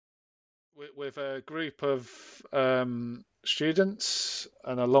with a group of students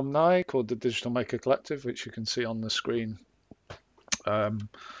and alumni called the Digital Maker Collective, which you can see um,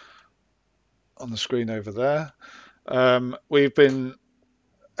 on the screen over there. We've been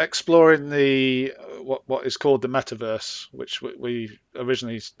exploring the what is called the Metaverse, which we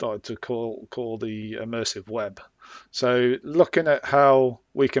originally started to call the immersive web. So looking at how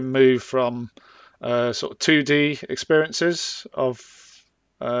we can move from sort of 2D experiences of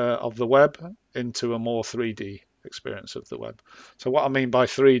the web into a more 3D experience of the web. So what I mean by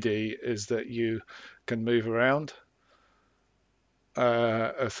 3D is that you can move around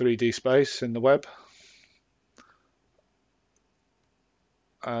a 3D space in the web,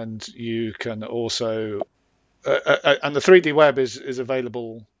 and you can also and the 3D web is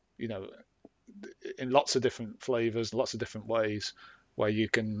available, you know, in lots of different flavors, lots of different ways, where you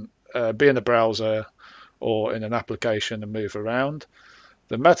can be in a browser or in an application and move around.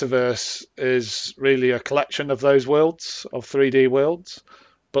 The metaverse is really a collection of those worlds, of 3D worlds,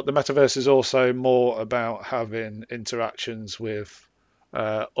 but the metaverse is also more about having interactions with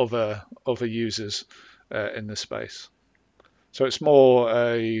other users in the space. So it's more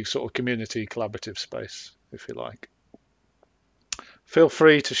a sort of community collaborative space, if you like. Feel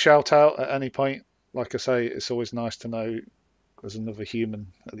free to shout out at any point. Like I say, it's always nice to know there's another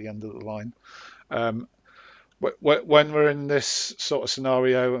human at the end of the line. Um, when we're in this sort of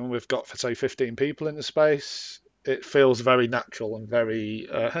scenario and we've got, say, 15 people in the space, it feels very natural and very,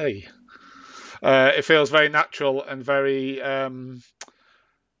 hey, it feels very natural and very,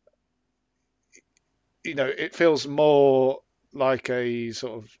 it feels more like a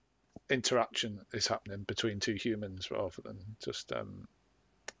sort of interaction is happening between two humans rather than just,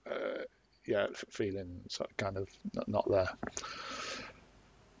 yeah, feeling sort of kind of not there.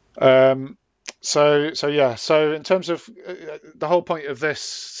 So yeah. So in terms of the whole point of this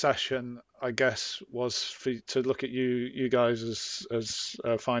session, I guess, was to look at you guys as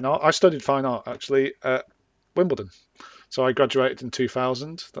fine art. I studied fine art actually at Wimbledon. So I graduated in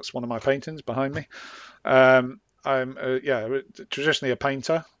 2000. That's one of my paintings behind me. I'm yeah, traditionally a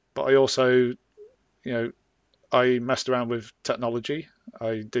painter, but I also, I messed around with technology.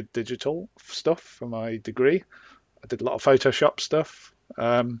 I did digital stuff for my degree. I did a lot of Photoshop stuff.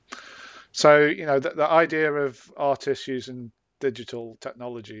 So the idea of artists using digital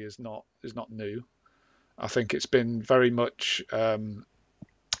technology is not new. I think it's been very much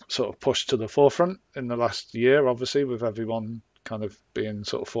sort of pushed to the forefront in the last year, obviously, with everyone kind of being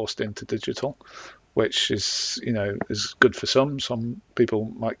sort of forced into digital, which is good for some. Some people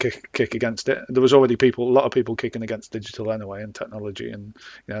might kick against it. There was already a lot of people kicking against digital anyway and technology, and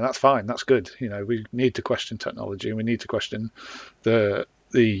that's fine. That's good. We need to question technology, and we need to question the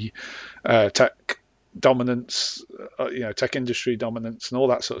tech dominance, tech industry dominance, and all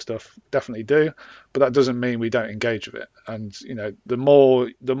that sort of stuff. Definitely do, but that doesn't mean we don't engage with it. And the more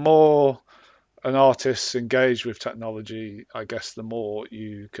an artist engage with technology, I guess the more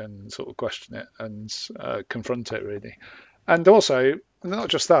you can sort of question it and confront it really. And also, not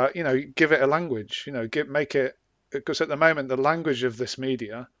just that, give it a language. Make it, because at the moment the language of this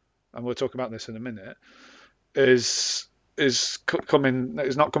media, and we'll talk about this in a minute, is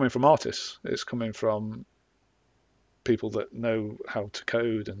not coming from artists. It's coming from people that know how to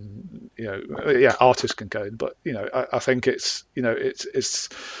code, and yeah, artists can code, but I think it's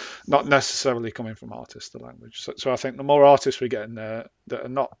not necessarily coming from artists, the language. So I think the more artists we get in there that are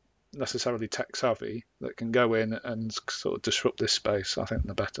not necessarily tech savvy, that can go in and sort of disrupt this space, I think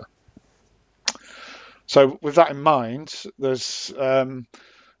the better. So with that in mind, there's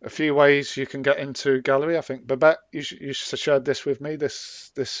a few ways you can get into gallery. I think Babette, you shared this with me.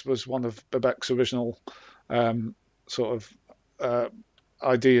 This was one of Babette's original sort of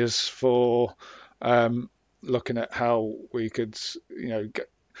ideas for looking at how we could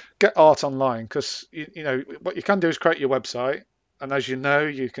get art online, because what you can do is create your website, and as you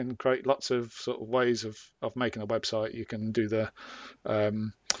can create lots of sort of ways of making a website. You can do the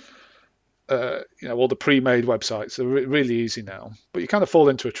all the pre-made websites are really easy now, but you kind of fall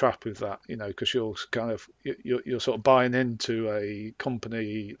into a trap with that, because you're sort of buying into a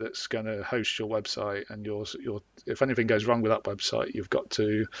company that's going to host your website, and if anything goes wrong with that website, you've got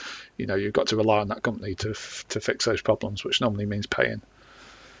to rely on that company to fix those problems, which normally means paying.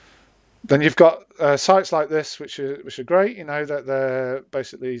 Then you've got sites like this, which are great. That they're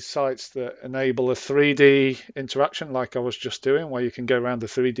basically sites that enable a 3D interaction, like I was just doing, where you can go around the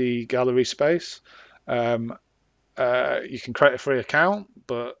 3D gallery space. You can create a free account,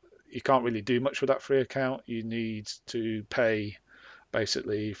 but you can't really do much with that free account. You need to pay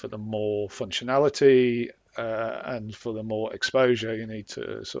basically for the more functionality, and for the more exposure, you need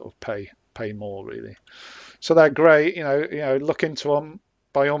to sort of pay pay more really. So they're great. Look into them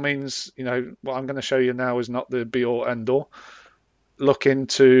by all means. What I'm going to show you now is not the be all end all. Look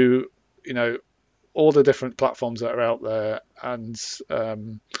into all the different platforms that are out there and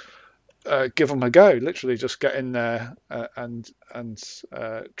give them a go. Literally, just get in there and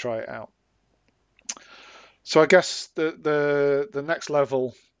try it out. So I guess the next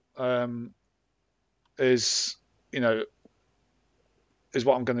level is is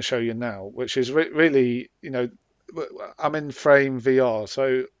what I'm going to show you now, which is really I'm in FrameVR,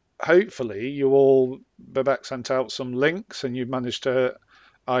 so hopefully you all, Babek sent out some links and you've managed to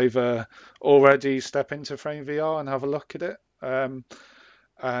either already step into FrameVR and have a look at it.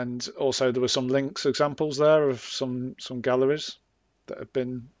 And also there were some links examples there of some galleries that have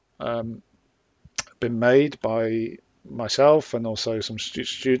been made by myself and also some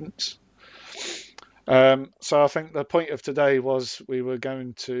students. So I think the point of today was we were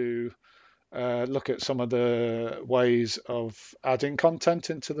going to look at some of the ways of adding content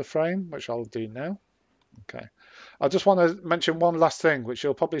into the frame, which I'll do now. Okay. I just want to mention one last thing, which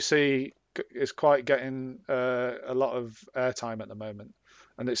you'll probably see is quite getting a lot of airtime at the moment.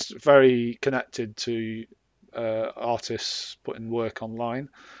 And it's very connected to artists putting work online,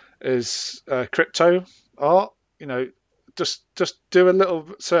 is crypto art. Just do a little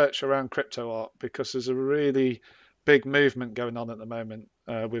search around crypto art, because there's a really big movement going on at the moment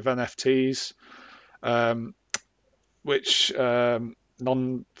with NFTs, which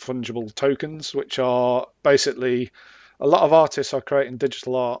non-fungible tokens, which are basically a lot of artists are creating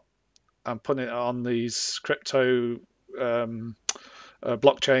digital art and putting it on these crypto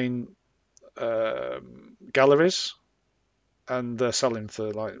blockchain galleries, and they're selling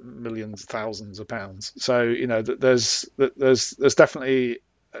for like millions, thousands of pounds. So there's definitely,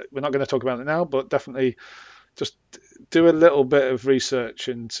 we're not going to talk about it now, but definitely just do a little bit of research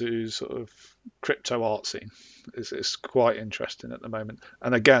into sort of crypto art scene. It's quite interesting at the moment.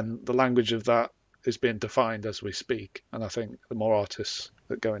 And again, the language of that is being defined as we speak. And I think the more artists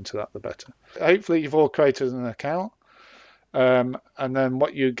that go into that, the better. Hopefully you've all created an account. And then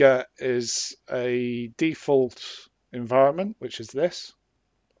what you get is a default environment, which is this.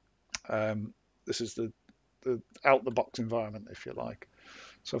 This is the out-the-box environment, if you like.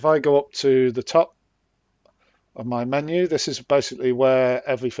 So if I go up to the top of my menu, this is basically where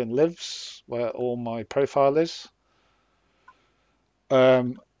everything lives, where all my profile is.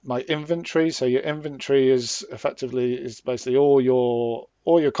 My inventory, so your inventory is basically all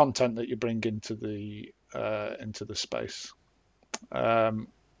your content that you bring into the space.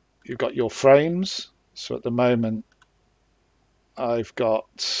 You've got your frames. So at the moment, I've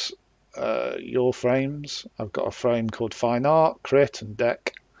got your frames. I've got a frame called Fine Art, Crit, and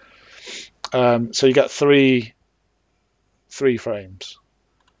Deck. So you get three frames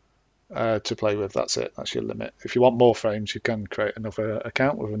to play with. That's it. That's your limit. If you want more frames, you can create another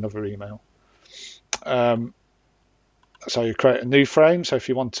account with another email. So you create a new frame. So if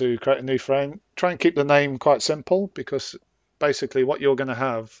you want to create a new frame, try and keep the name quite simple, because basically what you're going to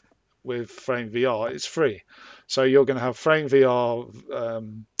have with FrameVR is free. So you're going to have FrameVR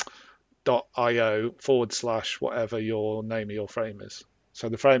 .io / whatever your name of your frame is. So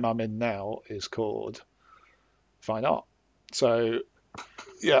the frame I'm in now is called Fine Art. So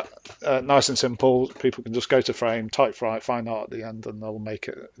yeah, nice and simple. People can just go to frame, type Fine Art at the end, and they'll make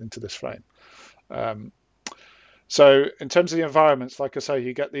it into this frame. So in terms of the environments, like I say,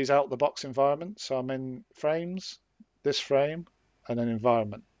 you get these out-the-box environments. So I'm in frames, this frame, and an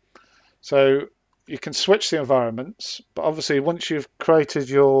environment. So you can switch the environments, but obviously once you've created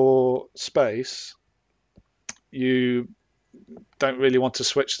your space, you don't really want to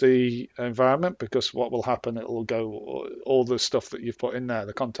switch the environment, because what will happen, it will go, all the stuff that you've put in there,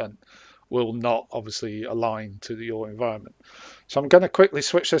 the content, will not obviously align to your environment. So I'm going to quickly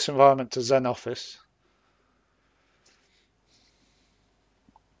switch this environment to Zen Office.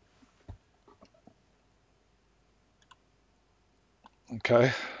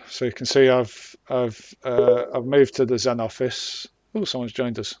 Okay, so you can see I've moved to the Zen Office. Oh, someone's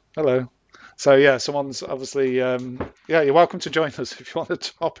joined us. Hello. So yeah, someone's obviously yeah, you're welcome to join us if you want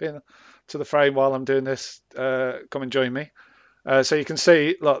to hop in to the frame while I'm doing this. Come and join me. So you can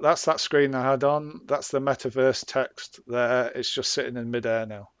see, look, that's that screen I had on. That's the Metaverse text there. It's just sitting in midair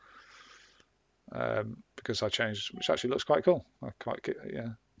now, because I changed, which actually looks quite cool.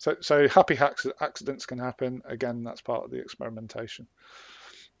 Yeah. So happy accidents can happen. Again, that's part of the experimentation.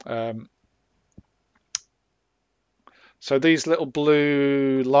 So these little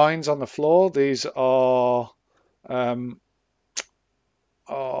blue lines on the floor, these are kind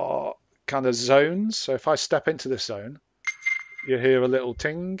of zones. So if I step into this zone, you hear a little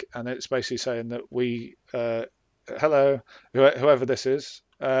ting, and it's basically saying that hello, whoever this is,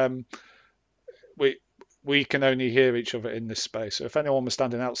 we we can only hear each other in this space. So if anyone was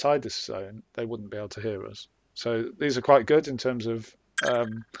standing outside this zone, they wouldn't be able to hear us. So these are quite good in terms of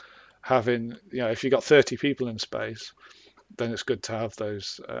having, if you've got 30 people in space, then it's good to have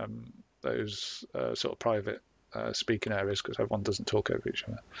those sort of private speaking areas because everyone doesn't talk over each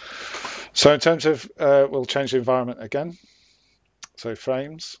other. So in terms of, we'll change the environment again. So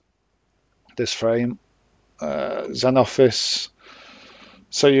frames, this frame, Zen Office.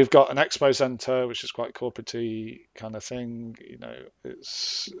 So you've got an Expo Center, which is quite corporate-y kind of thing.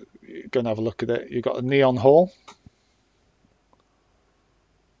 It's you're going to have a look at it. You've got a Neon Hall.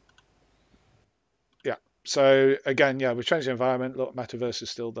 Yeah. So again, yeah, we've changed the environment. Look, Metaverse is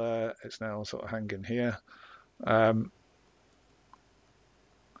still there. It's now sort of hanging here.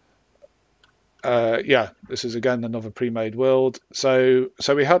 Yeah, this is again another pre-made world. So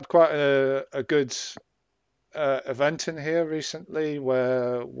we had quite a good event in here recently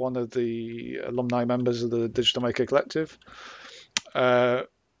where one of the alumni members of the Digital Maker Collective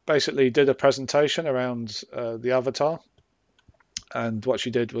basically did a presentation around the avatar, and what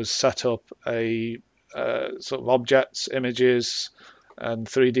she did was set up a sort of objects, images, and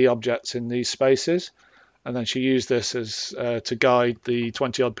 3D objects in these spaces, and then she used this as to guide the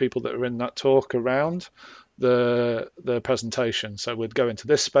 20 odd people that were in that talk around the presentation. So we'd go into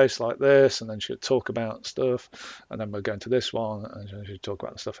this space like this, and then she'd talk about stuff, and then we'd go into this one, and she'd talk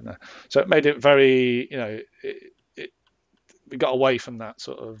about the stuff in there. So it made it very, we got away from that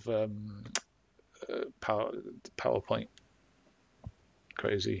sort of PowerPoint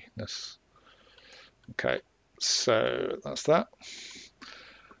craziness. Okay, so that's that.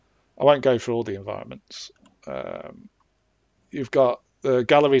 I won't go through all the environments. You've got the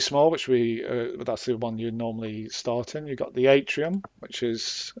gallery small, which that's the one you normally start in. You've got the atrium, which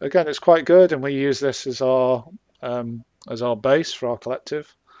is, again, it's quite good, and we use this as our base for our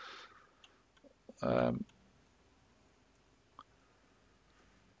collective.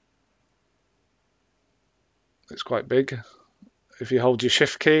 It's quite big. If you hold your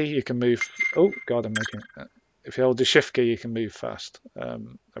shift key, you can move. Oh God, I'm making it. If you hold the shift key, you can move fast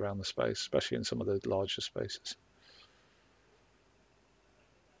around the space, especially in some of the larger spaces.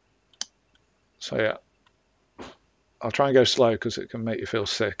 So yeah, I'll try and go slow because it can make you feel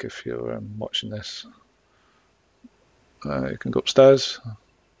sick if you're watching this. You can go upstairs.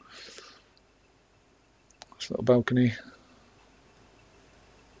 This little balcony.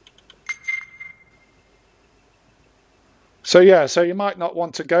 So yeah, so you might not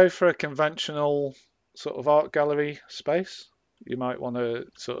want to go for a conventional sort of art gallery space. You might want to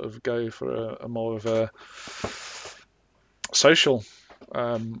sort of go for a more of a social,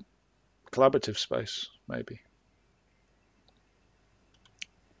 collaborative space, maybe.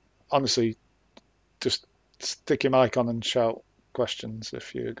 Honestly, just stick your mic on and shout questions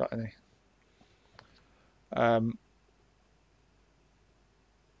if you got any.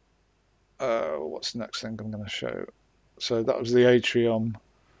 What's the next thing I'm going to show? So that was the atrium.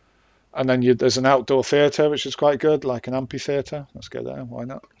 And then there's an outdoor theatre, which is quite good, like an amphitheatre. Let's go there. Why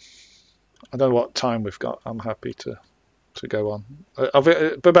not? I don't know what time we've got. I'm happy to go on.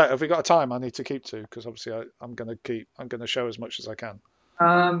 Babette, have we got a time I need to keep to? Because obviously I'm going to show as much as I can.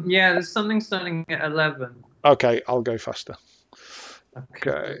 Yeah, there's something starting at 11. Okay, I'll go faster.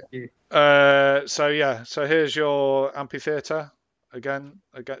 Okay. So here's your amphitheatre. Again,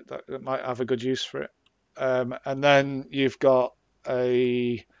 that might have a good use for it. And then you've got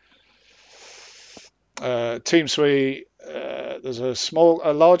a team suite. There's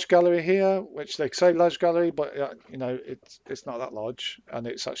a large gallery here, which they say large gallery, but it's not that large, and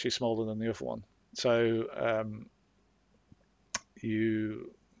it's actually smaller than the other one. So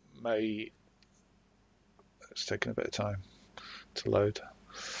you may. It's taking a bit of time to load.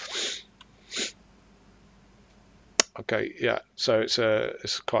 Okay, yeah. So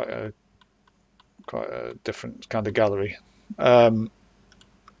it's quite a different kind of gallery.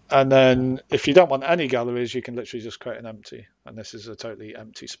 And then if you don't want any galleries, you can literally just create an empty, and this is a totally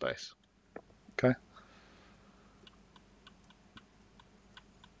empty space. Okay.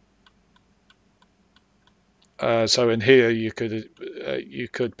 So in here you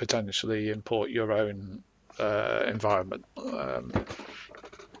could potentially import your own environment,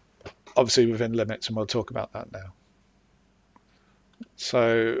 obviously within limits, and we'll talk about that now.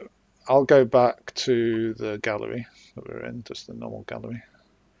 So I'll go back to the gallery that we're in, just the normal gallery.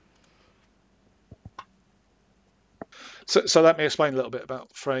 So let me explain a little bit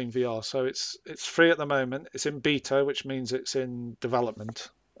about FrameVR. So it's free at the moment. It's in beta, which means it's in development.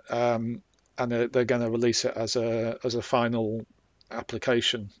 and they're going to release it as a final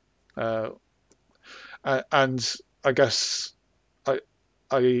application. Uh, and I guess I,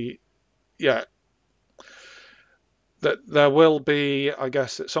 I yeah, that there will be, I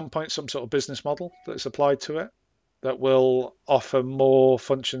guess, at some point some sort of business model that's applied to it that will offer more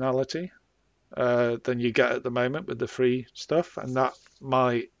functionality than you get at the moment with the free stuff, and that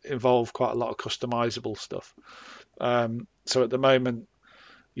might involve quite a lot of customizable stuff. So at the moment,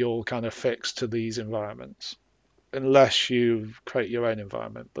 you're kind of fixed to these environments unless you create your own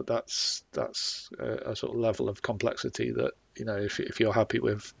environment. But that's a sort of level of complexity that, if you're happy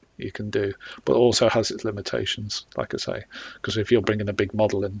with, you can do, but also has its limitations, like I say, because if you're bringing a big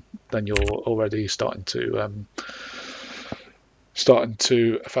model in, then you're already starting to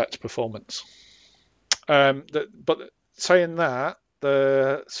affect performance. But saying that,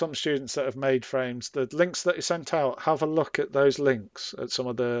 some students that have made frames, the links that you sent out, have a look at those links at some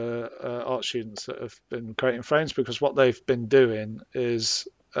of the art students that have been creating frames, because what they've been doing is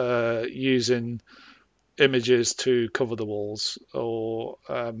using images to cover the walls, or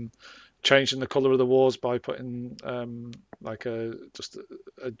changing the color of the walls by putting like just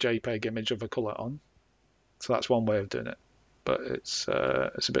a JPEG image of a color on. So that's one way of doing it, but it's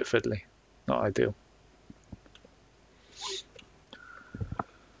a bit fiddly, not ideal.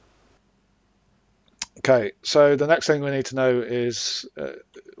 Okay, so the next thing we need to know is,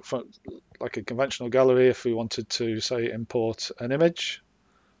 for like a conventional gallery, if we wanted to, say, import an image.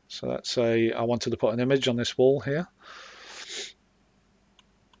 So let's say I wanted to put an image on this wall here.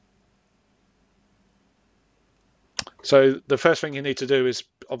 So the first thing you need to do is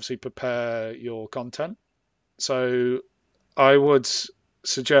obviously prepare your content. So I would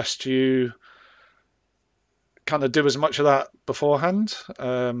suggest you kind of do as much of that beforehand.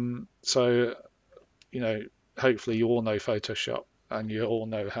 So, hopefully you all know Photoshop, and you all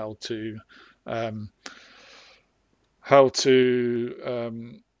know um, how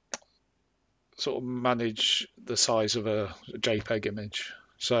to sort of manage the size of a JPEG image.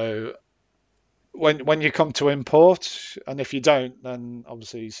 So when you come to import, and if you don't, then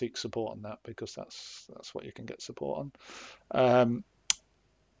obviously seek support on that, because that's what you can get support on.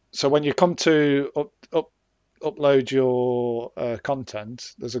 So when you come to upload your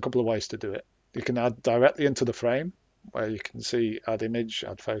content, there's a couple of ways to do it. You can add directly into the frame, where you can see add image,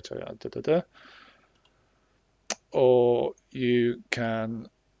 add photo, add da da da, or you can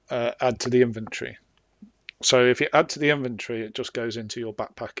add to the inventory. So if you add to the inventory, it just goes into your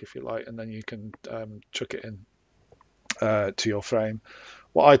backpack, if you like, and then you can chuck it in to your frame.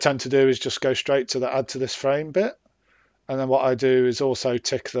 What I tend to do is just go straight to the add to this frame bit, and then what I do is also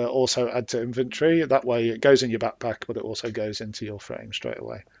tick the also add to inventory. That way it goes in your backpack, but it also goes into your frame straight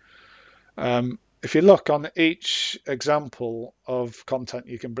away. If you look on each example of content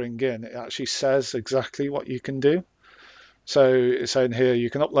you can bring in, it actually says exactly what you can do. So it's saying here you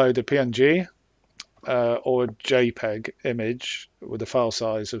can upload a PNG or a JPEG image with a file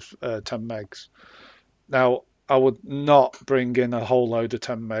size of 10 megs. Now, I would not bring in a whole load of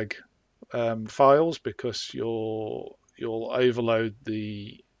 10 meg files, because you'll overload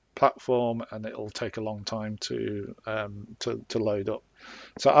the platform and it'll take a long time to load up.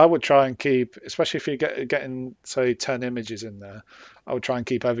 So I would try and keep, especially if you're getting say 10 images in there, I would try and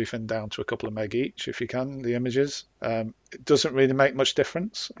keep everything down to a couple of meg each if you can, the images. It doesn't really make much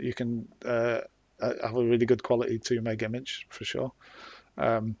difference. You can have a really good quality 2 meg image for sure.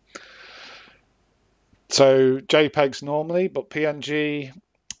 So JPEGs normally, but PNG,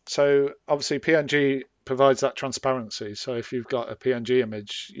 so obviously PNG provides that transparency. So if you've got a PNG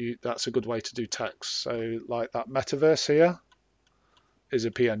image, that's a good way to do text. So like that Metaverse here is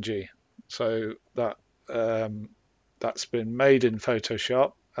a PNG. So that's been made in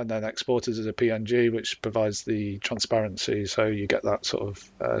Photoshop and then exported as a PNG, which provides the transparency. So you get that sort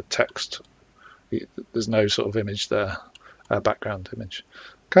of text. There's no sort of image there, background image.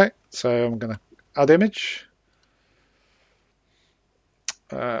 Okay, so I'm going to add image.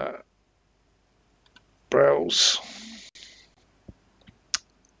 Browse.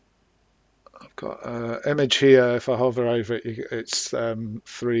 I've got image here. If I hover over it, it's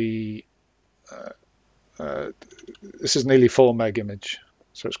 3. This is nearly 4 meg image,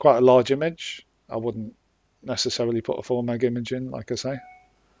 so it's quite a large image. I wouldn't necessarily put a 4 meg image in, like I say.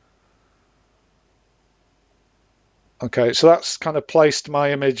 Okay, so that's kind of placed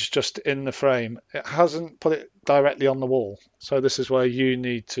my image just in the frame. It hasn't put it directly on the wall. So this is where you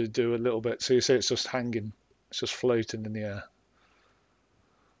need to do a little bit. So you see it's just hanging, it's just floating in the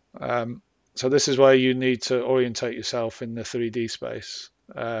air. So this is where you need to orientate yourself in the 3D space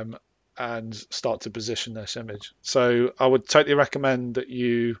and start to position this image. So I would totally recommend that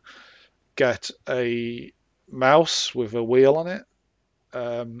you get a mouse with a wheel on it.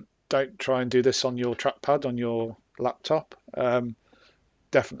 Don't try and do this on your trackpad on your laptop.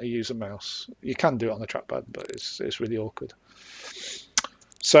 Definitely use a mouse. You can do it on a trackpad, but it's really awkward.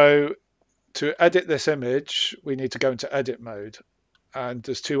 So to edit this image, we need to go into edit mode. And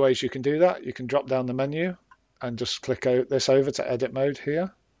there's two ways you can do that. You can drop down the menu and just click this over to edit mode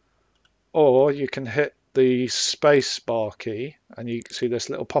here. Or you can hit the space bar key and you can see this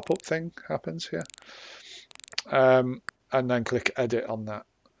little pop-up thing happens here. And then click edit on that.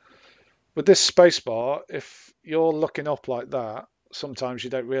 With this space bar, if you're looking up like that, sometimes you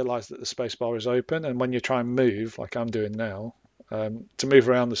don't realize that the space bar is open. And when you try and move, like I'm doing now, to move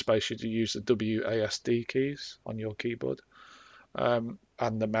around the space, you use the WASD keys on your keyboard and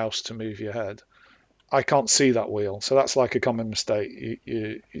the mouse to move your head. I can't see that wheel, so that's like a common mistake.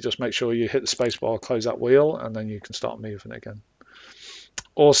 You just make sure you hit the space bar, close that wheel, and then you can start moving again.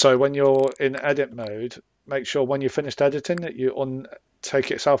 Also, when you're in edit mode, make sure when you're finished editing that you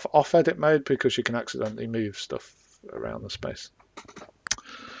take itself off edit mode because you can accidentally move stuff around the space.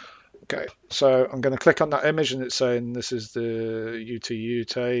 Okay, so I'm going to click on that image and it's saying this is the UT.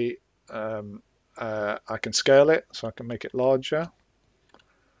 I can scale it, so I can make it larger.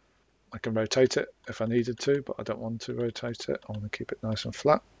 I can rotate it if I needed to, but I don't want to rotate it. I want to keep it nice and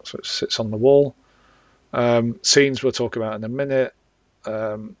flat, so it sits on the wall. Scenes we'll talk about in a minute,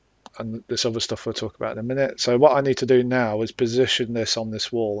 and this other stuff we'll talk about in a minute. So what I need to do now is position this on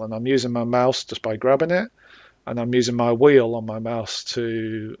this wall, and I'm using my mouse just by grabbing it, and I'm using my wheel on my mouse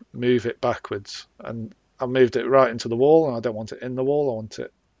to move it backwards. And I moved it right into the wall, and I don't want it in the wall. I want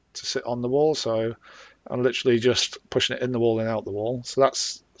it to sit on the wall, so I'm literally just pushing it in the wall and out the wall. So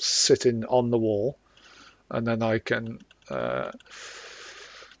that's sitting on the wall, and then I can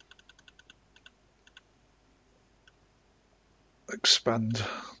expand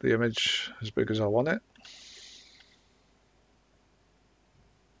the image as big as I want it,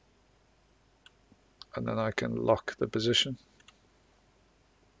 and then I can lock the position.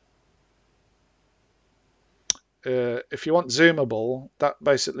 If you want zoomable, that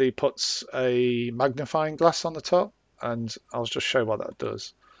basically puts a magnifying glass on the top, and I'll just show what that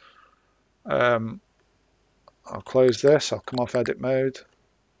does. I'll close this, I'll come off edit mode.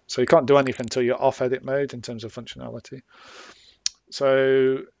 So you can't do anything until you're off edit mode in terms of functionality.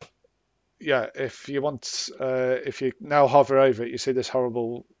 So yeah, if you want, if you now hover over it, you see this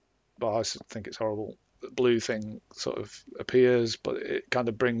horrible, well, I think it's horrible, blue thing sort of appears, but it kind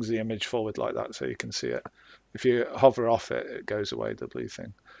of brings the image forward like that so you can see it. If you hover off it, it goes away, the blue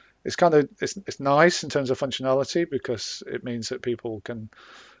thing. It's kind of, it's nice in terms of functionality because it means that people can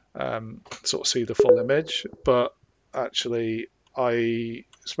sort of see the full image, but actually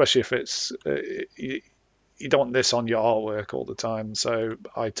especially if it's, you don't want this on your artwork all the time, so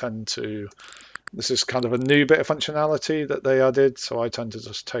I tend to, this is kind of a new bit of functionality that they added, so I tend to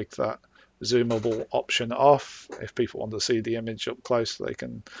just take that zoomable option off. If people want to see the image up close, they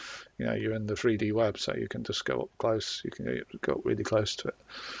can, you're in the 3D web, so you can just go up close, you can go up really close to it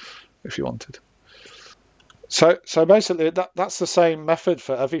if you wanted. So basically that's the same method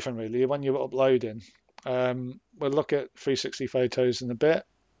for everything really when you're uploading. We'll look at 360 photos in a bit.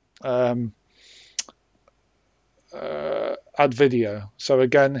 Add video. So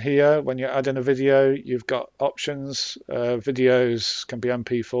again here, when you're adding a video, you've got options. Videos can be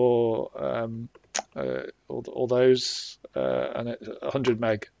MP4, all those, and it's 100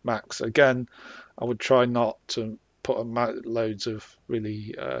 meg max. Again, I would try not to put loads of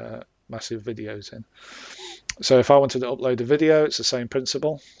really massive videos in. So if I wanted to upload a video, it's the same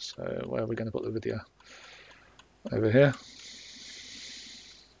principle. So where are we going to put the video? Over here.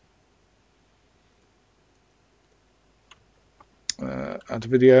 Add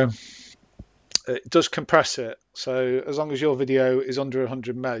video. It does compress it, so as long as your video is under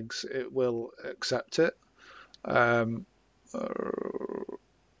 100 megs, it will accept it. Let's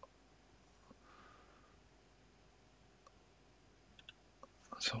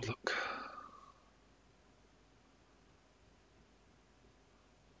have a look.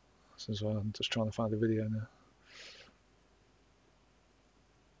 This is why I'm just trying to find the video now.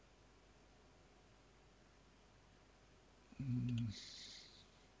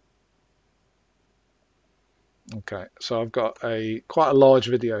 Okay, so I've got quite a large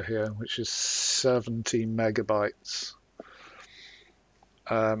video here, which is 70 megabytes.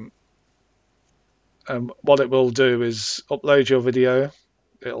 And what it will do is upload your video,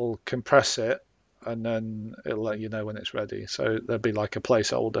 it'll compress it, and then it'll let you know when it's ready. So there'll be like a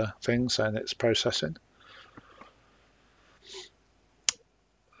placeholder thing saying it's processing.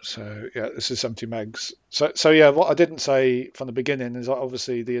 So yeah, this is 70 megs. So yeah, what I didn't say from the beginning is that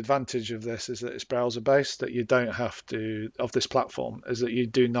obviously the advantage of this is that it's browser based, that you don't have to, of this platform, is that you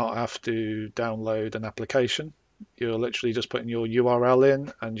do not have to download an application. You're literally just putting your URL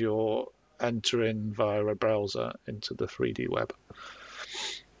in and you're entering via a browser into the 3D web.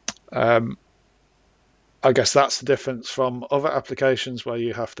 I guess that's the difference from other applications where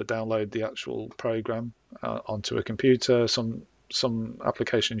you have to download the actual program onto a computer. Some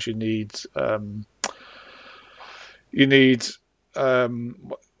applications you need what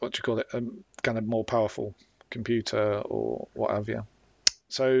do you call it, kind of more powerful computer or what have you.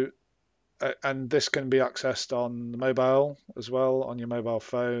 So and this can be accessed on the mobile as well, on your mobile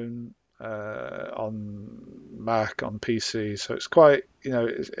phone, on Mac, on PC. So it's quite,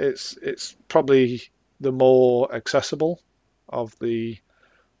 it's probably the more accessible of the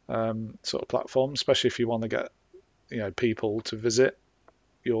sort of platforms, especially if you want to get people to visit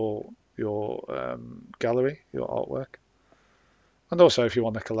your gallery, your artwork, and also if you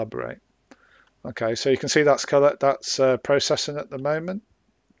want to collaborate. Okay, so you can see that's processing at the moment.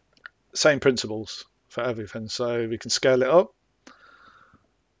 Same principles for everything. So we can scale it up.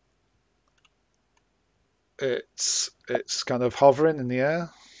 It's kind of hovering in the air,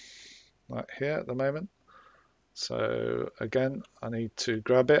 like here at the moment. So again, I need to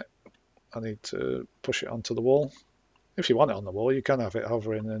grab it. I need to push it onto the wall. If you want it on the wall, you can have it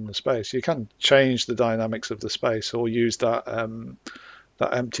hovering in the space. You can change the dynamics of the space or use that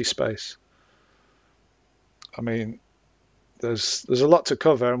empty space. I mean, there's a lot to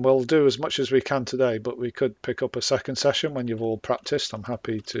cover, and we'll do as much as we can today, but we could pick up a second session when you've all practiced. I'm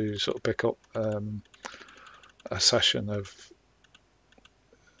happy to sort of pick up a session of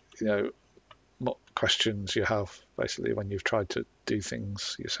what questions you have basically when you've tried to do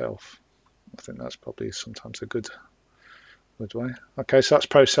things yourself. I think that's probably sometimes a good way. Okay, so that's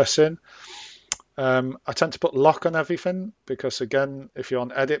processing. I tend to put lock on everything because, again, if you're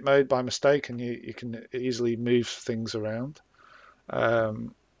on edit mode by mistake, and you can easily move things around.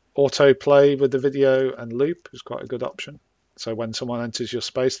 Autoplay with the video and loop is quite a good option. So when someone enters your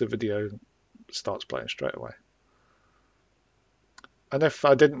space, the video starts playing straight away. And if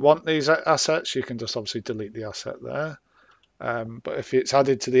I didn't want these assets, you can just obviously delete the asset there. But if it's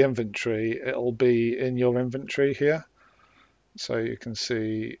added to the inventory, it'll be in your inventory here. So you can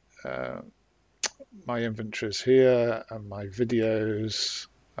see my inventories here and my videos,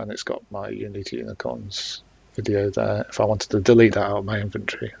 and it's got my Unity Unicorns video there. If I wanted to delete that out of my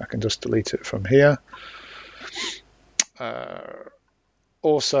inventory, I can just delete it from here.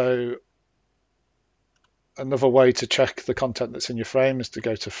 Also, another way to check the content that's in your frame is to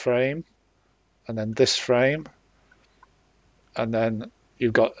go to frame and then this frame, and then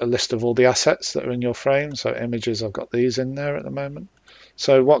you've got a list of all the assets that are in your frame. So images, I've got these in there at the moment.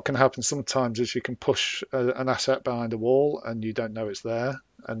 So what can happen sometimes is you can push an asset behind a wall and you don't know it's there,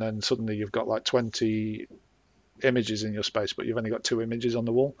 and then suddenly you've got like 20 images in your space, but you've only got 2 images on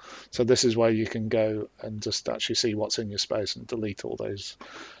the wall. So this is where you can go and just actually see what's in your space and delete all those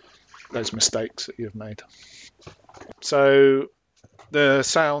mistakes that you've made. So the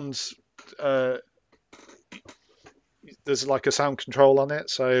sounds, there's like a sound control on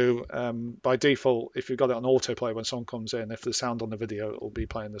it. So by default, if you've got it on autoplay, when someone comes in, if the sound on the video, it will be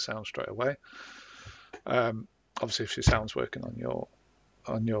playing the sound straight away. Obviously, if your sound's working on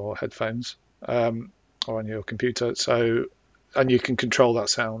your headphones or on your computer. So, and you can control that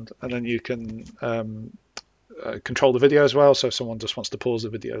sound, and then you can control the video as well. So if someone just wants to pause the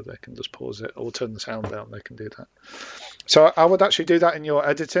video, they can just pause it, or turn the sound down, they can do that. So I would actually do that in your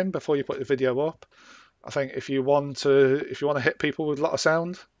editing before you put the video up. I think if you want to hit people with a lot of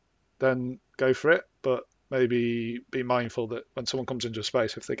sound, then go for it. But maybe be mindful that when someone comes into a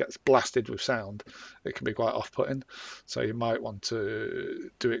space, if they get blasted with sound, it can be quite off-putting. So you might want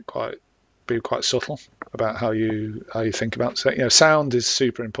to be quite subtle about how you think about it. Sound is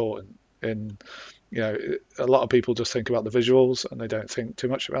super important. A lot of people just think about the visuals and they don't think too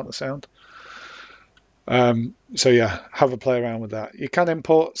much about the sound. So yeah, have a play around with that. You can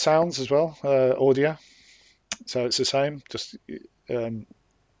import sounds as well, audio. So it's the same, just and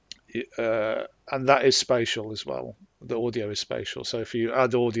that is spatial as well. The audio is spatial. So if you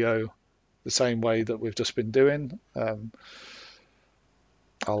add audio the same way that we've just been doing,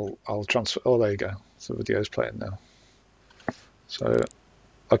 I'll transfer. Oh, there you go. So the video is playing now. So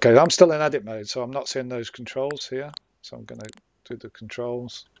okay, I'm still in edit mode, so I'm not seeing those controls here. So I'm going to do the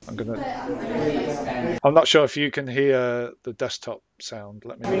controls. I'm not sure if you can hear the desktop sound.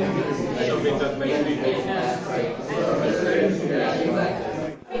 Let me know.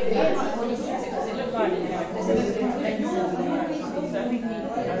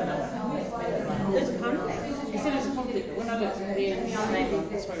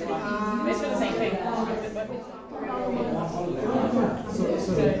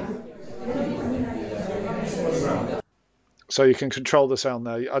 So you can control the sound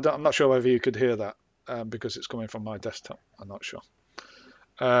there. I'm not sure whether you could hear that because it's coming from my desktop. I'm not sure.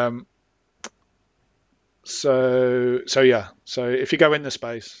 Um, so yeah. So if you go in the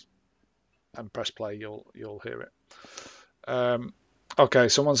space and press play, you'll hear it. Okay,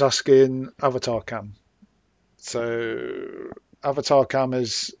 someone's asking avatar cam. So avatar cam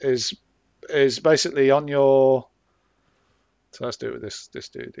is basically on your. So let's do it with this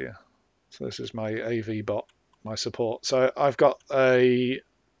dude here. So this is my AV bot, my support. So I've got a.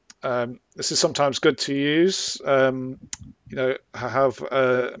 This is sometimes good to use. I have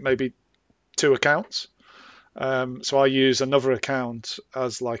maybe two accounts. So I use another account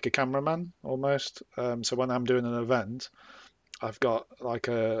as like a cameraman almost. So when I'm doing an event, I've got like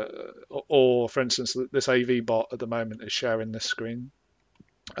or for instance, this AV bot at the moment is sharing this screen.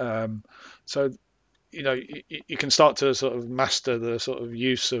 So you can start to sort of master the sort of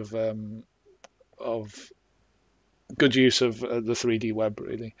use of good use of the 3D web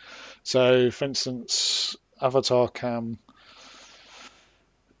really. So for instance, avatar cam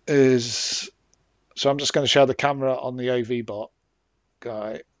is. So I'm just going to share the camera on the AV bot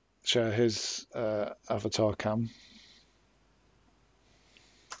guy, share his avatar cam,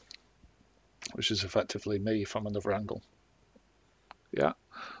 which is effectively me from another angle. Yeah.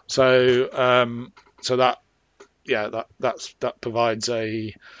 So that that provides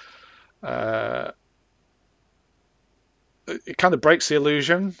a it kind of breaks the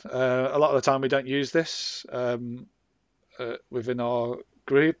illusion. A lot of the time we don't use this within our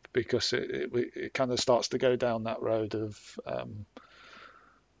group because it kind of starts to go down that road of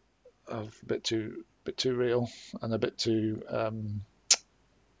a bit too real and a bit too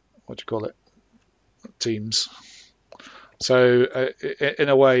what do you call it, teams. So in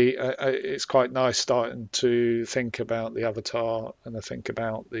a way, it's quite nice starting to think about the avatar and to think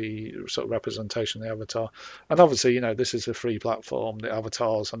about the sort of representation of the avatar. And obviously, this is a free platform. The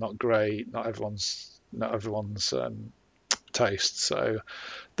avatars are not great. Not everyone's taste. So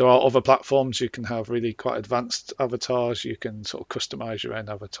there are other platforms you can have really quite advanced avatars. You can sort of customize your own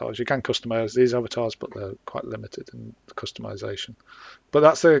avatars. You can customize these avatars, but they're quite limited in customization. But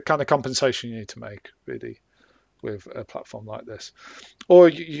that's the kind of compensation you need to make, really, with a platform like this. Or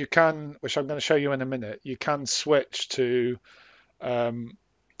you can, which I'm going to show you in a minute, you can switch to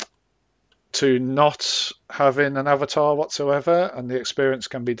not having an avatar whatsoever, and the experience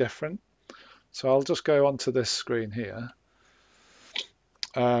can be different. So I'll just go onto this screen here.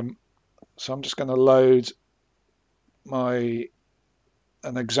 So I'm just going to load an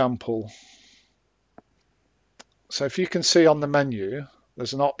example. So if you can see on the menu,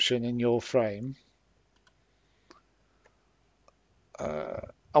 there's an option in your frame.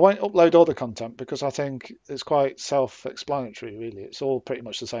 I won't upload all the content because I think it's quite self-explanatory, really. It's all pretty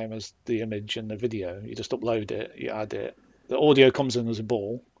much the same as the image and the video. You just upload it, you add it. The audio comes in as a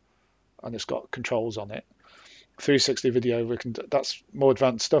ball, and it's got controls on it. 360 video, that's more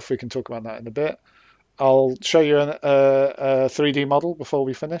advanced stuff. We can talk about that in a bit. I'll show you a 3D model before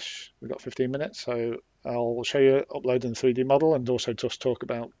we finish. We've got 15 minutes, so I'll show you uploading the 3D model and also just talk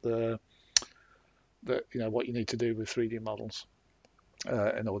about the what you need to do with 3D models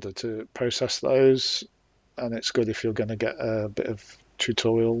in order to process those. And it's good if you're going to get a bit of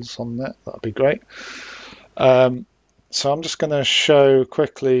tutorials on that. That'd be great. So I'm just going to show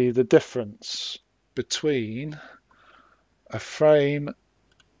quickly the difference between a frame.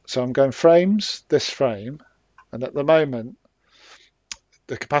 So I'm going frames, this frame, and at the moment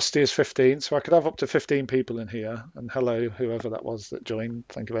the capacity is 15, so I could have up to 15 people in here. And hello, whoever that was that joined,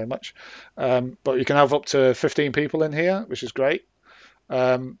 thank you very much. But you can have up to 15 people in here, which is great.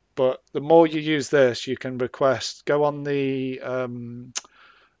 But the more you use this, you can request, go on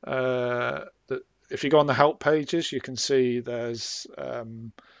if you go on the help pages, you can see there's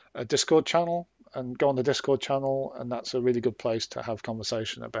a Discord channel, and go on the Discord channel, and that's a really good place to have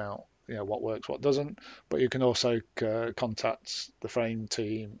conversation about what works, what doesn't. But you can also contact the frame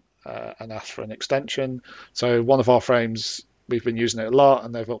team and ask for an extension. So one of our frames, we've been using it a lot,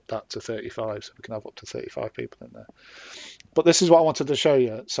 and they've upped that to 35, so we can have up to 35 people in there. But this is what I wanted to show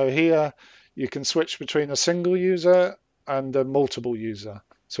you. So here you can switch between a single user and a multiple user.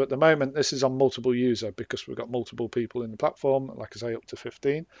 So at the moment, this is on multiple user because we've got multiple people in the platform, like I say, up to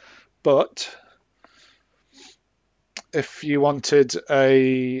 15. But if you wanted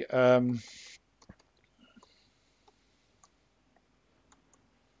a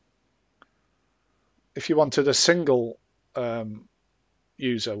single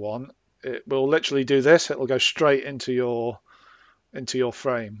user one, it will literally do this. It will go straight into your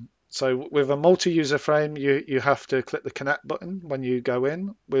frame. So with a multi-user frame, you have to click the connect button when you go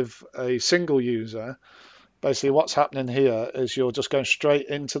in. With a single user, basically what's happening here is you're just going straight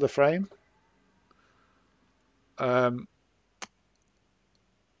into the frame, and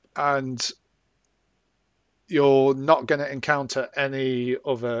you're not going to encounter any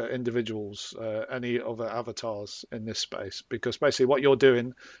other individuals, any other avatars in this space, because basically what you're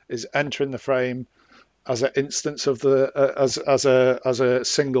doing is entering the frame as an instance of the as a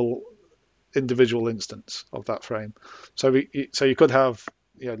single individual instance of that frame. So you could have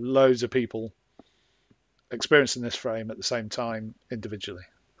loads of people experiencing this frame at the same time individually.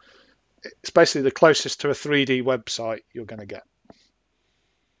 It's basically the closest to a 3D website you're going to get.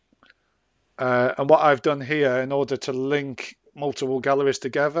 And what I've done here, in order to link multiple galleries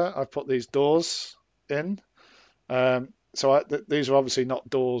together, I've put these doors in. These are obviously not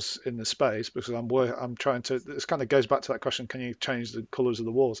doors in the space, because I'm trying to. This kind of goes back to that question: can you change the colours of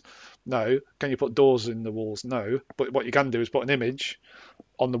the walls? No. Can you put doors in the walls? No. But what you can do is put an image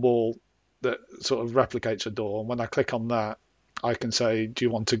on the wall that sort of replicates a door. And when I click on that, I can say, do you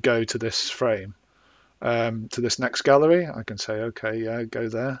want to go to this frame? To this next gallery, I can say, okay, yeah, go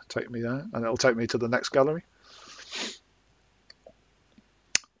there, take me there, and it'll take me to the next gallery,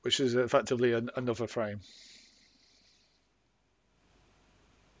 which is effectively another frame.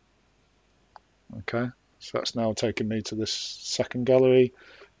 Okay, so that's now taking me to this second gallery,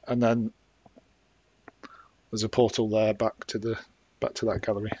 and then there's a portal there back to that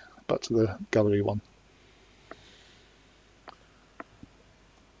gallery, back to the gallery one.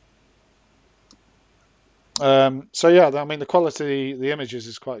 So yeah, I mean the quality of the images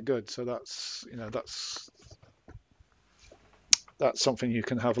is quite good. So that's that's something you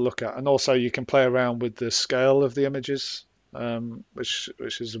can have a look at, and also you can play around with the scale of the images, which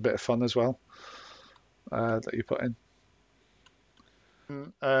is a bit of fun as well, that you put in.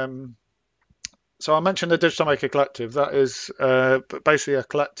 So I mentioned the Digital Maker Collective. That is basically a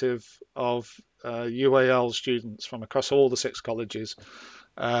collective of UAL students from across all the 6 colleges,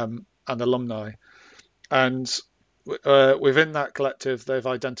 and alumni. And within that collective, they've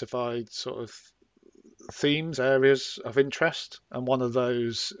identified sort of themes, areas of interest, and one of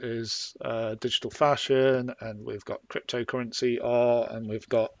those is digital fashion, and we've got cryptocurrency art, and we've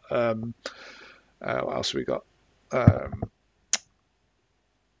got what else have we got? Oh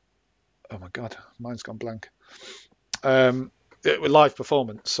my god, mine's gone blank. Live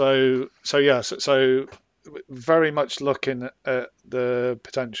performance. So very much looking at the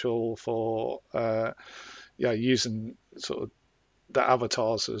potential for using sort of the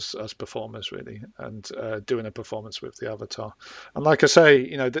avatars as performers, really, and doing a performance with the avatar. And like I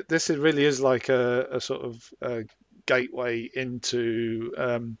say, this really is like a sort of a gateway into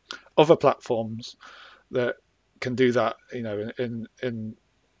other platforms that can do that, in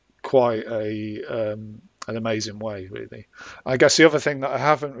quite an amazing way, really. I guess the other thing that I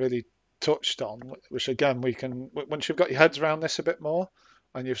haven't really touched on, which again we can, once you've got your heads around this a bit more,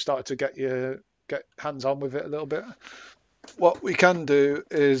 and you've started to get hands on with it a little bit, what we can do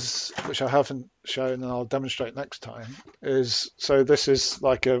is, which I haven't shown and I'll demonstrate next time, is, so this is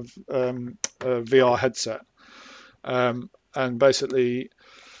like a VR headset, and basically,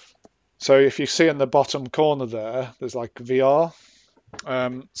 so if you see in the bottom corner there's like VR.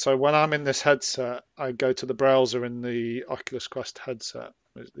 So when I'm in this headset, I go to the browser in the Oculus Quest headset.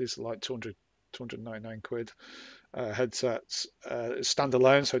 These are like 299 quid headsets. It's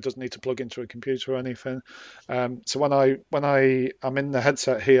standalone, so it doesn't need to plug into a computer or anything. So when I'm in the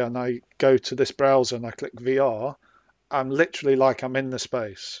headset here and I go to this browser and I click VR, I'm literally like I'm in the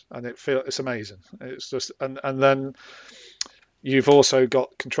space, and it's amazing. It's just, and then you've also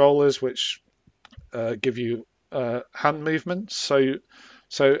got controllers which give you hand movements. So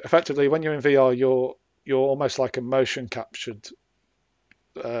effectively, when you're in VR, you're almost like a motion captured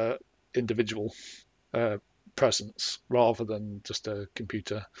individual presence, rather than just a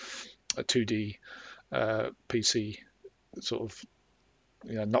computer, a 2D PC, sort of,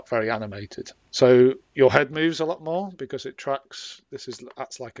 not very animated. So your head moves a lot more because it tracks.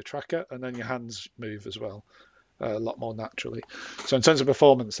 Acts like a tracker, and then your hands move as well, a lot more naturally. So in terms of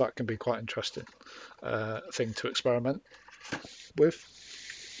performance, that can be quite interesting thing to experiment with.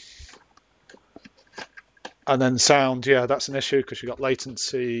 And then sound, yeah, that's an issue because you've got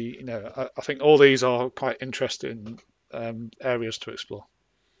latency. I think all these are quite interesting areas to explore.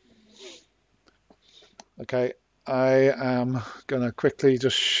 Okay, I am going to quickly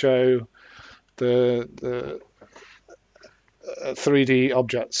just show the 3D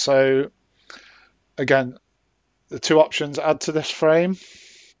objects. So again, the 2 options: add to this frame.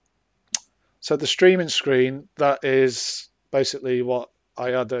 So the streaming screen, that is basically what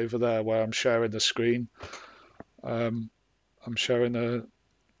I had over there, where I'm sharing the screen. I'm sharing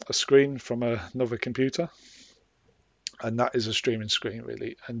a screen from another computer, and that is a streaming screen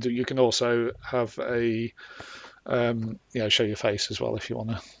really. And you can also have a show your face as well if you want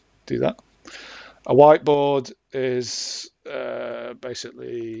to do that. A whiteboard is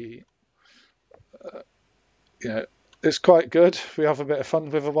basically it's quite good. We have a bit of fun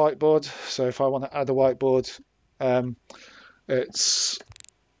with a whiteboard. So if I want to add a whiteboard, it's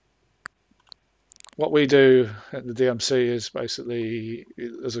what we do at the DMC is basically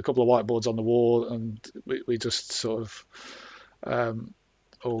there's a couple of whiteboards on the wall, and we just sort of,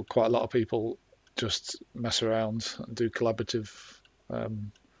 or quite a lot of people just mess around and do collaborative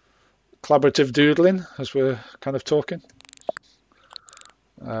doodling as we're kind of talking.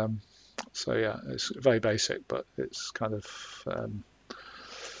 So yeah, it's very basic, but it's kind of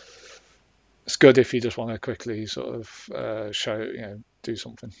it's good if you just want to quickly sort of show, do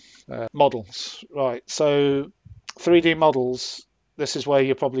something. Models, right? So 3D models. This is where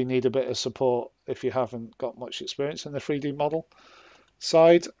you probably need a bit of support if you haven't got much experience in the 3D model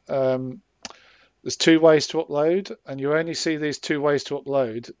side. There's two ways to upload, and you only see these two ways to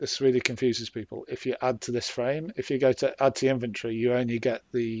upload. This really confuses people. If you add to this frame, if you go to add to inventory, you only get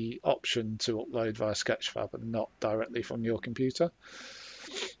the option to upload via Sketchfab and not directly from your computer.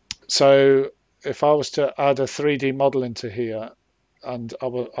 So if I was to add a 3D model into here, and I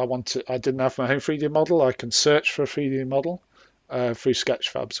didn't have my own 3D model, I can search for a 3D model through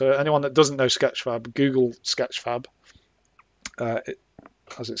Sketchfab. So anyone that doesn't know Sketchfab, Google Sketchfab.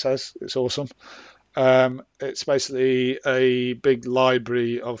 As it says, it's awesome. It's basically a big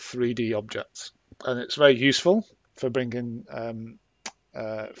library of 3D objects, and it's very useful for bringing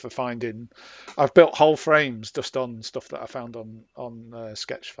for finding. I've built whole frames just on stuff that I found on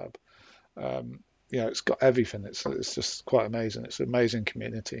Sketchfab. It's got everything. It's just quite amazing. It's an amazing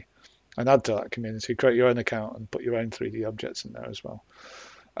community. And add to that community, create your own account and put your own 3D objects in there as well.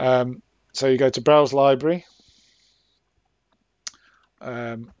 So you go to Browse Library.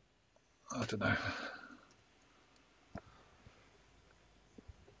 I don't know.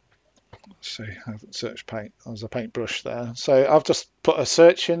 Let's see, I haven't searched paint. There's a paintbrush there. So I've just put a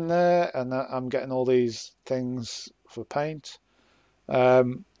search in there, and I'm getting all these things for paint.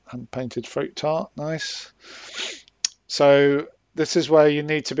 And painted fruit tart, nice. So this is where you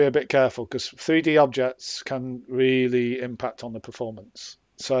need to be a bit careful because 3D objects can really impact on the performance.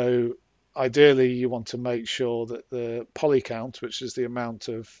 So ideally you want to make sure that the poly count, which is the amount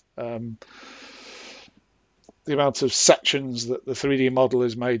of sections that the 3D model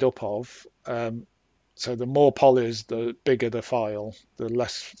is made up of, so the more polys, the bigger the file, the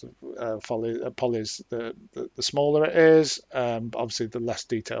less polys, the smaller it is. Obviously, the less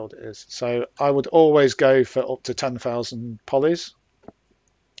detailed it is. So I would always go for up to 10,000 polys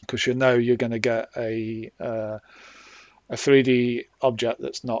because you're going to get a 3D object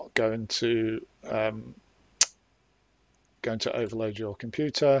that's not going to overload your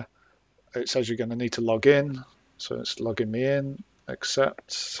computer. It says you're going to need to log in, so it's logging me in.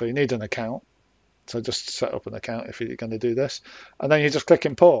 Accept. So you need an account. So just set up an account if you're going to do this. And then you just click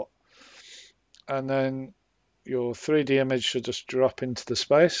import. And then your 3D image should just drop into the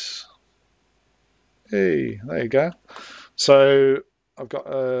space. Hey, there you go. So I've got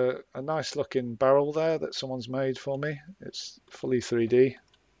a nice looking barrel there that someone's made for me. It's fully 3D,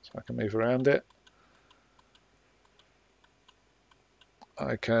 so I can move around it.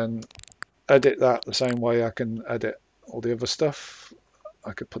 I can edit that the same way I can edit all the other stuff.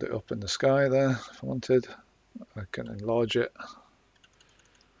 I could put it up in the sky there if I wanted. I can enlarge it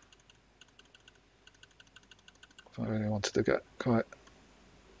if I really wanted to get quite.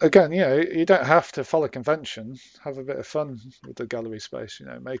 Again, you don't have to follow convention. Have a bit of fun with the gallery space.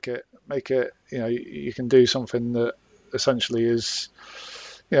 Make it. You can do something that essentially is,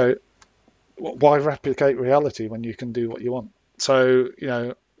 why replicate reality when you can do what you want? So,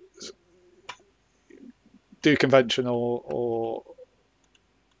 do convention or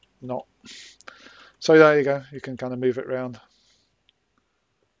not. So there you go. You can kind of move it around.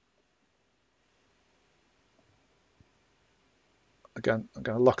 Again, I'm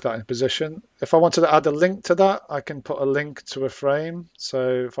going to lock that in position. If I wanted to add a link to that, I can put a link to a frame.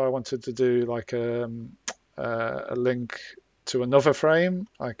 So if I wanted to do like a link to another frame,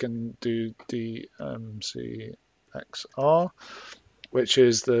 I can do the DMCXR, which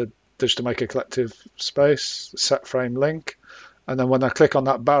is the Digital Maker Collective space, set frame link. And then when I click on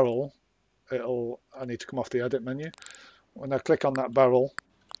that barrel, I need to come off the edit menu. When I click on that barrel,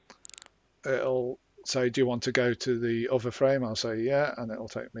 it'll say, do you want to go to the other frame? I'll say yeah, and it'll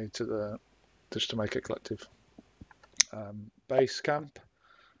take me to the Digital Maker Collective base camp,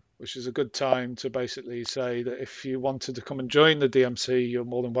 which is a good time to basically say that if you wanted to come and join the DMC, you're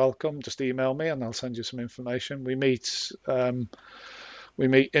more than welcome. Just email me and I'll send you some information. We meet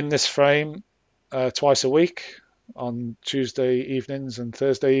in this frame twice a week on Tuesday evenings and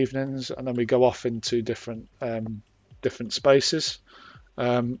Thursday evenings, and then we go off into different spaces.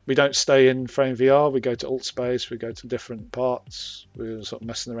 We don't stay in FrameVR. We go to alt space. We go to different parts. We're sort of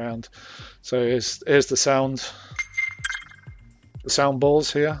messing around. So here's the sound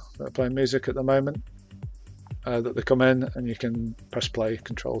balls here that are playing music at the moment. That they come in, and you can press play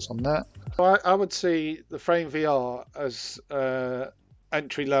controls on that. So I would see the FrameVR as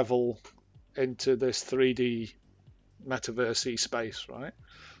entry level into this 3D metaverse space, right?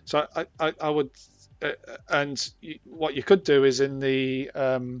 So I would, and what you could do is in the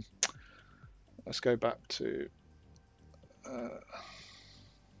let's go back to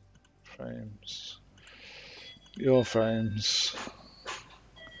frames, your frames.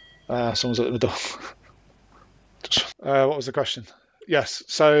 Someone's at the door. What was the question? Yes.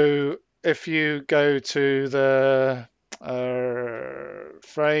 So if you go to the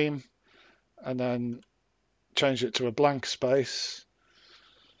frame and then change it to a blank space,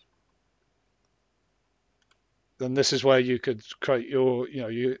 then this is where you could create your,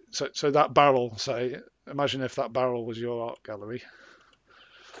 so that barrel, say, imagine if that barrel was your art gallery.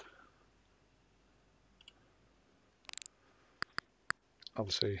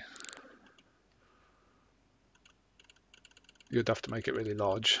 Obviously, you'd have to make it really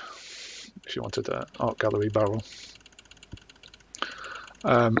large if you wanted an art gallery barrel.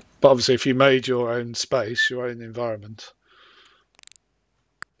 But obviously, if you made your own space, your own environment,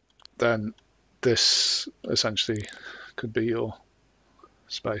 then this essentially could be your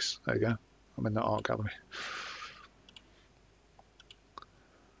space. There you go. I'm in the art gallery.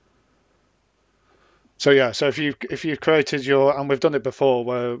 So yeah, so if you've created your, and we've done it before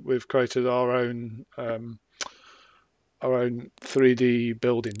where we've created our own 3D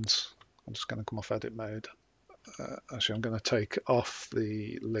buildings. I'm just going to come off edit mode. Actually, I'm going to take off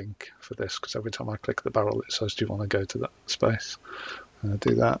the link for this because every time I click the barrel, it says, "Do you want to go to that space?" I'm going to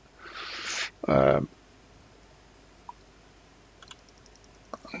do that. I'm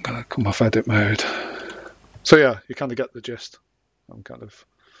going to come off edit mode. So yeah, you kind of get the gist.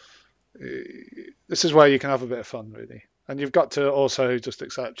 This is where you can have a bit of fun, really. And you've got to also just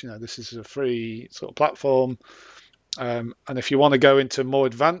accept, this is a free sort of platform. And if you want to go into more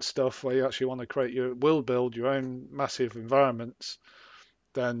advanced stuff where you actually want to build your own massive environments,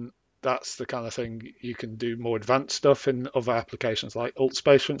 then that's the kind of thing you can do more advanced stuff in other applications like alt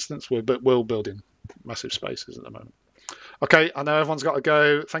space, for instance. We're building massive spaces at the moment. Okay, I know everyone's got to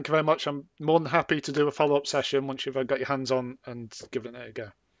go. Thank you very much. I'm more than happy to do a follow-up session once you've got your hands on and given it a go.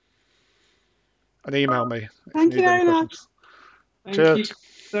 And email me if Thank you you need any very much. questions. Thank Cheers. you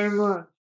so much.